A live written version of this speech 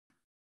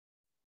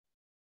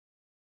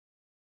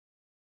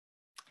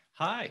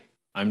Hi,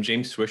 I'm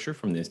James Swisher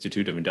from the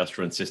Institute of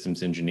Industrial and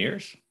Systems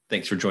Engineers.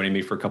 Thanks for joining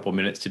me for a couple of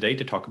minutes today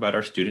to talk about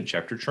our student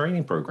chapter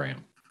training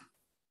program.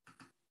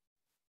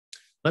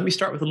 Let me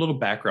start with a little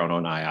background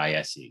on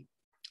IISE.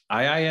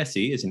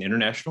 IISE is an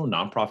international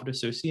nonprofit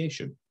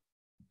association.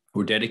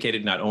 We're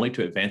dedicated not only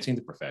to advancing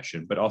the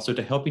profession, but also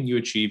to helping you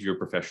achieve your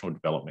professional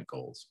development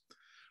goals.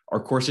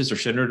 Our courses are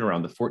centered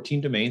around the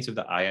 14 domains of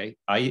the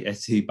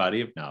IISE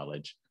body of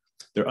knowledge.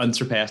 They're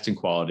unsurpassed in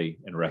quality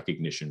and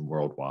recognition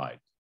worldwide.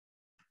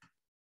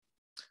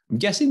 I'm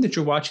guessing that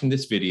you're watching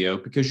this video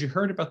because you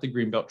heard about the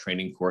Greenbelt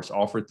training course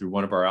offered through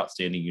one of our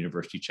outstanding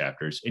university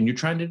chapters, and you're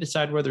trying to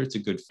decide whether it's a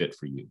good fit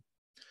for you.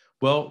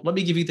 Well, let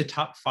me give you the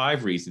top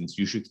 5 reasons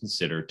you should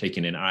consider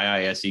taking an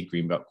IISE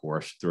Greenbelt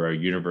course through our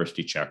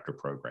university chapter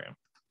program.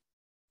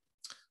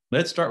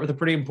 Let's start with a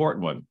pretty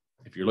important one.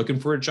 If you're looking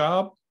for a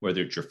job,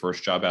 whether it's your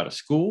first job out of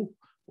school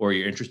or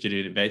you're interested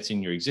in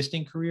advancing your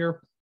existing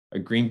career, a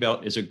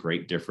Greenbelt is a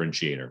great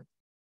differentiator.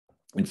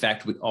 In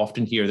fact, we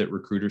often hear that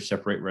recruiters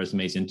separate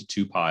resumes into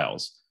 2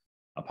 piles,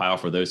 a pile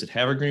for those that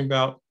have a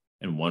Greenbelt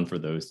and one for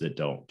those that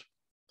don't.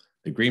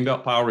 The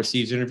Greenbelt pile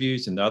receives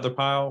interviews and the other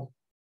pile,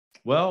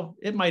 well,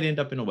 it might end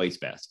up in a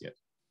wastebasket.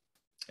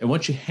 And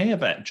once you have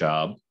that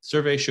job,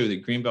 surveys show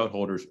that Greenbelt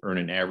holders earn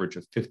an average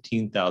of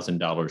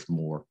 $15,000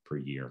 more per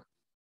year.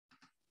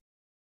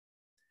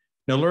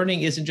 Now,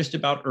 learning isn't just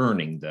about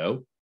earning,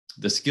 though.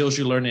 The skills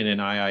you learn in an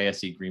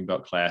IISE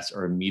Greenbelt class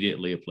are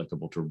immediately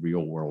applicable to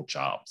real-world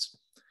jobs.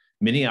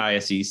 Many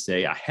ISEs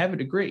say, I have a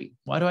degree.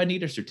 Why do I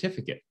need a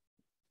certificate?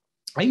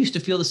 I used to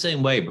feel the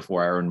same way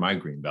before I earned my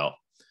Greenbelt.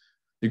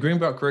 The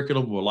Greenbelt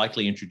curriculum will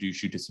likely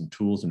introduce you to some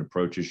tools and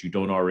approaches you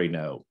don't already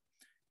know.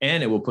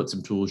 And it will put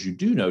some tools you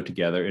do know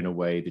together in a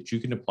way that you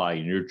can apply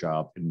in your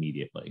job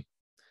immediately.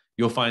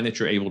 You'll find that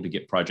you're able to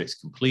get projects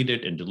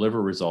completed and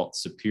deliver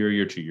results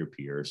superior to your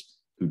peers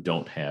who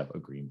don't have a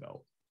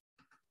Greenbelt.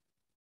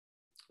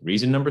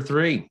 Reason number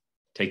 3,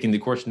 taking the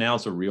course now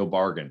is a real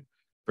bargain,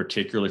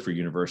 particularly for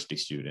university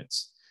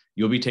students.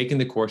 You'll be taking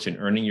the course and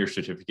earning your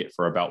certificate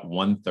for about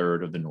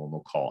 1/3 of the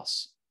normal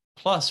costs.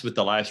 Plus, with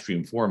the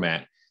Livestream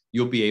format,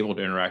 you'll be able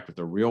to interact with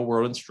a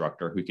real-world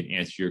instructor who can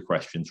answer your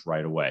questions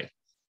right away,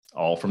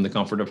 all from the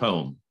comfort of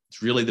home.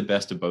 It's really the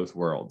best of both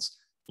worlds: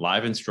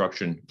 live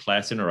instruction,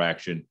 class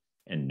interaction,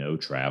 and no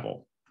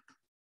travel.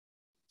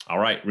 All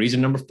right, reason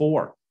number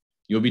 4,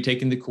 you'll be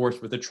taking the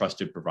course with a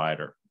trusted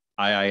provider.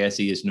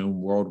 IISE is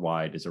known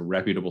worldwide as a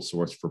reputable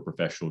source for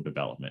professional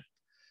development.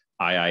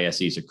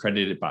 IISE is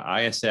accredited by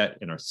ISET,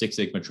 and our 6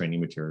 Sigma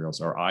training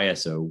materials are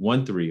ISO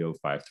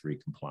 13053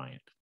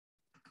 compliant.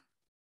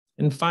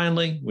 And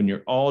finally, when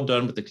you're all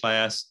done with the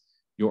class,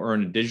 you'll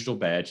earn a digital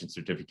badge and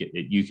certificate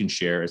that you can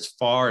share as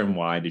far and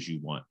wide as you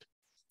want.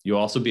 You'll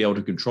also be able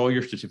to control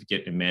your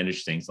certificate and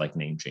manage things like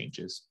name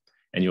changes.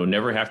 And you'll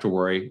never have to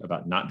worry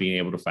about not being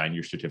able to find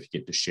your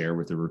certificate to share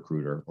with a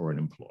recruiter or an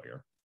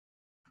employer.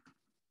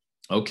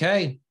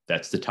 Okay,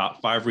 that's the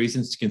top 5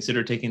 reasons to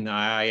consider taking the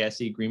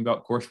IISE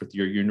Greenbelt course with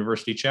your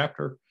university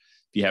chapter.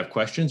 If you have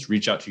questions,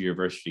 reach out to your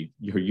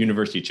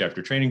university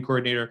chapter training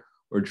coordinator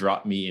or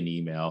drop me an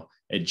email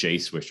at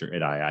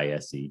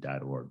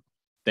jswisher@iise.org.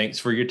 Thanks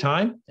for your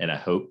time, and I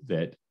hope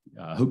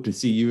to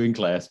see you in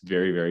class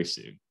very, very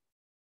soon.